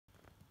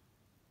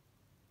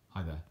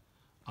Hi there.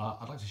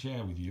 I'd like to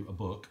share with you a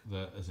book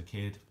that as a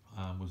kid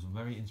was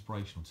very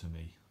inspirational to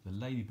me. The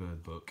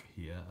Ladybird book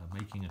here,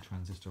 Making a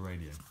Transistor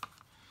Radio.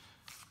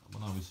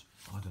 When I was,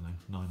 I don't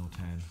know, 9 or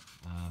 10,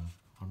 I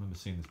remember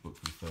seeing this book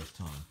for the first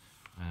time,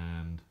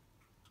 and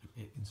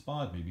it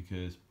inspired me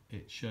because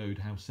it showed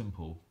how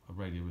simple a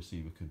radio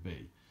receiver could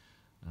be,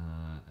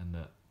 and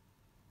that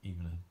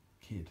even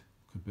a kid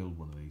could build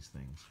one of these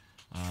things.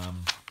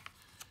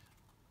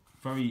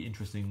 Very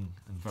interesting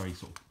and very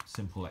sort of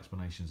simple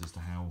explanations as to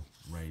how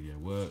radio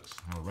works,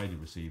 how a radio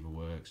receiver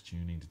works,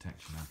 tuning,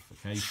 detection,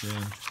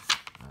 amplification,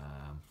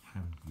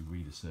 how you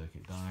read a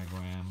circuit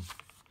diagram,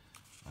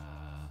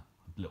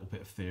 a little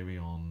bit of theory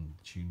on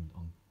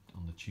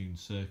the tuned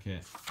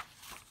circuit,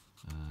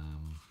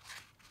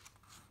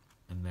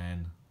 and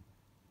then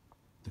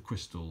the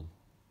crystal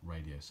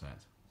radio set.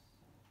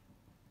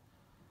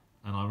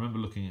 And I remember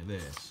looking at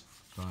this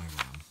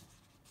diagram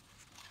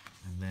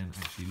and then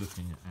actually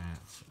looking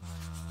at,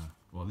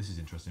 well, this is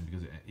interesting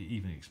because it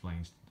even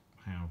explains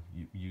how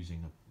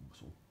using a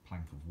sort of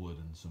plank of wood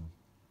and some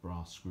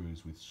brass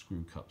screws with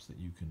screw cups that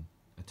you can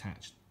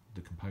attach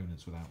the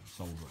components without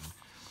soldering.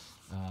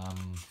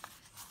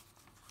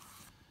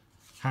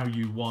 How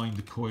you wind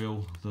the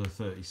coil, the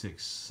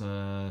 36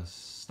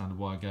 standard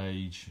wire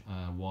gauge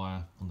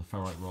wire on the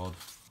ferrite rod.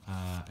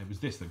 It was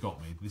this that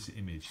got me, this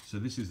image. So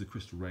this is the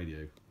crystal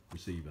radio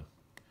receiver.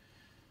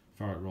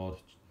 Ferrite rod,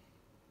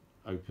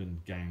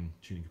 open gang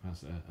tuning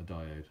capacitor, a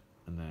diode,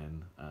 and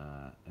then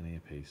an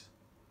earpiece,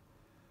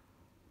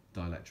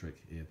 dielectric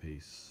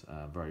earpiece,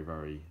 very,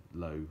 very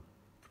low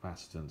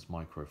capacitance,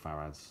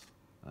 microfarads,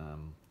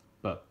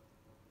 but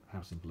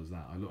how simple is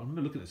that? I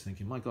remember looking at this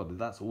thinking, my God,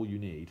 that's all you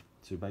need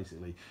to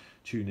basically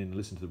tune in and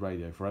listen to the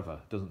radio forever.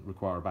 It doesn't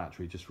require a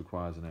battery, it just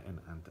requires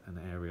an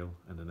aerial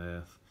and an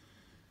earth.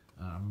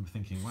 I remember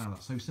thinking, wow,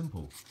 that's so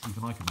simple.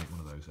 Even I could make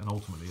one of those, and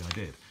ultimately I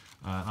did.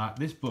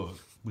 This book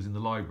was in the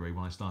library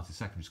when I started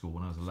secondary school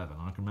when I was 11.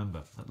 And I can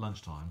remember at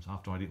lunchtimes,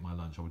 after I'd eat my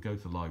lunch, I would go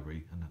to the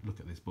library and look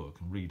at this book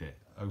and read it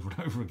over and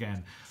over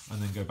again,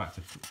 and then go back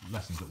to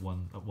lessons at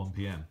 1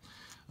 p.m.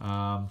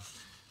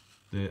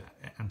 The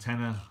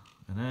antenna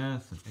and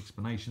earth, and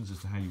explanations as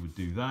to how you would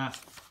do that,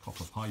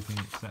 copper piping,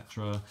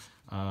 etc.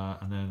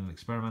 And then an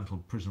experimental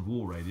prisoner of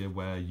war radio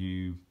where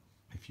you,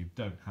 if you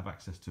don't have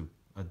access to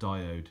a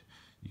diode,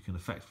 you can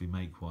effectively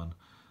make one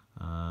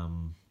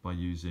by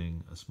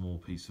using a small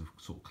piece of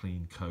sort of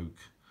clean coke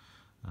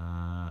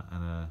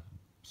and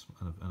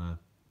a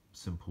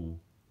simple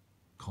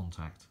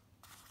contact.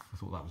 I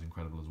thought that was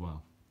incredible as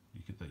well.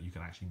 You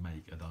could actually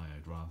make a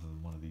diode rather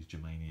than one of these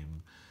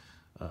germanium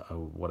or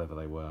whatever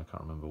they were. I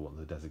can't remember what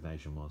the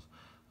designation was.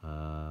 So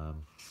I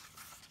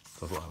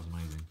thought that was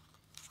amazing.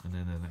 And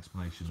then an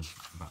explanation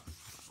about the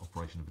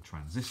operation of a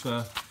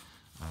transistor,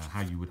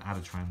 how you would add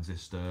a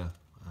transistor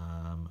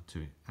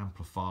to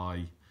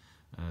amplify,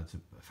 to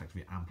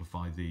effectively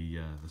amplify the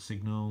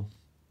signal.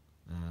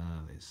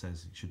 It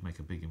says it should make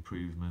a big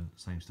improvement.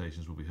 Same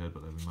stations will be heard,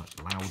 but they'll be much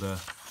louder.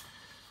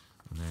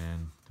 And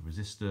then the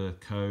resistor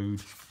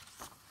code,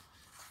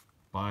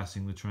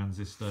 biasing the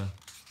transistor,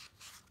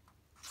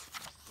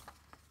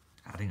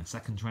 adding a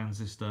second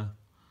transistor.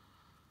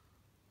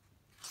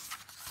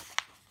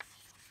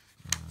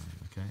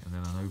 Okay, and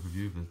then an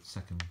overview of the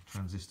second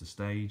transistor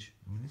stage.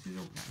 I mean, this is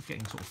all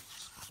getting sort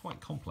of quite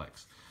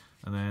complex.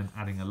 And then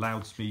adding a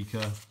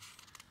loudspeaker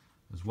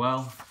as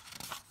well.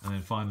 And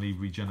then finally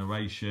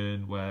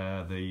regeneration,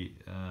 where the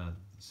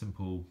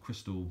simple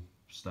crystal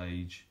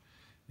stage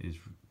is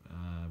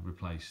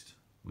replaced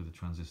with a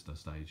transistor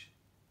stage.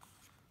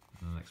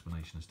 And an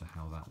explanation as to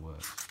how that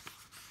works.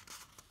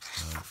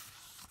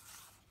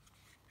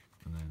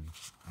 And then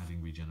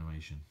adding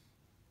regeneration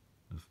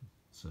of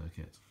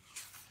circuit.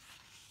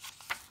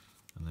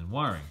 And then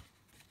wiring.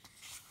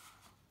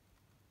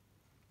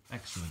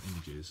 Excellent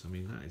images. I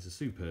mean, that is a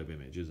superb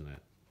image, isn't it?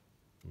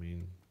 I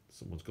mean,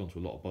 someone's gone to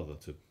a lot of bother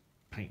to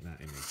paint that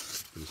image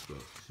for this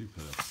book.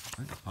 Superb. I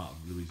think that's part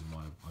of the reason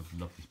why I've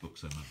loved this book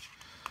so much.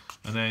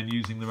 And then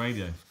using the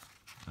radio.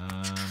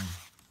 And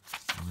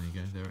there you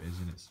go, there it is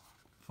in its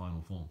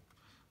final form.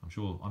 I'm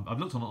sure, I've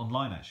looked on it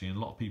online actually, and a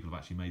lot of people have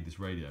actually made this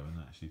radio and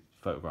actually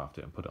photographed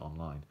it and put it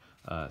online.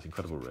 It's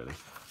incredible, really.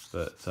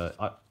 But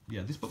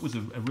yeah, this book was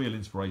a real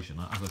inspiration.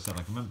 As I said,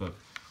 I can remember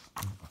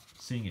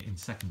seeing it in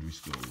secondary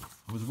school.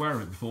 I was aware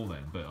of it before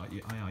then, but I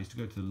used to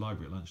go to the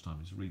library at lunchtime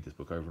and just read this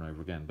book over and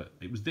over again. But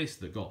it was this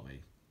that got me,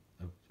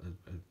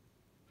 a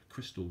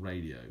crystal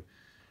radio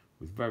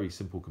with very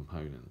simple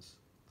components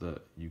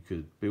that you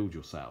could build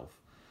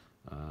yourself,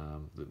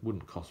 that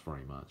wouldn't cost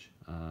very much,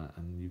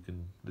 and you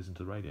can listen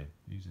to the radio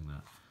using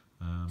that.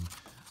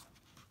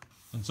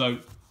 And so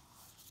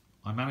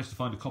I managed to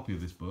find a copy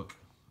of this book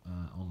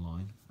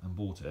online and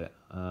bought it,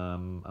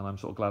 and I'm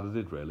sort of glad I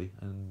did, really,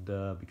 and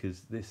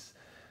because this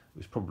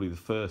was probably the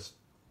first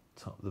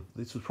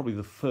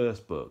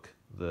book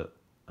that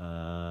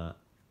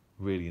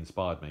really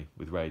inspired me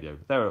with radio.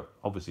 There are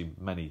obviously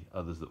many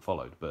others that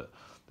followed, but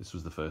this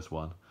was the first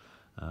one,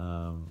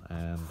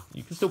 and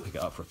you can still pick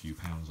it up for a few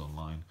pounds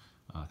online.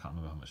 I can't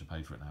remember how much I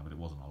paid for it now, but it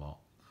wasn't a lot.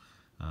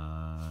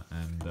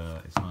 And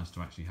it's nice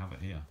to actually have it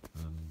here,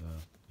 and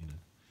you know,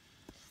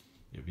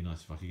 it would be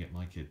nice if I could get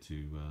my kid to,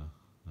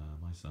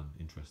 my son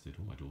interested,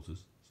 or my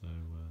daughters. So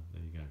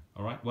there you go.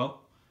 All right,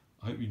 well,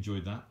 I hope you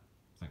enjoyed that.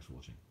 Thanks for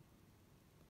watching.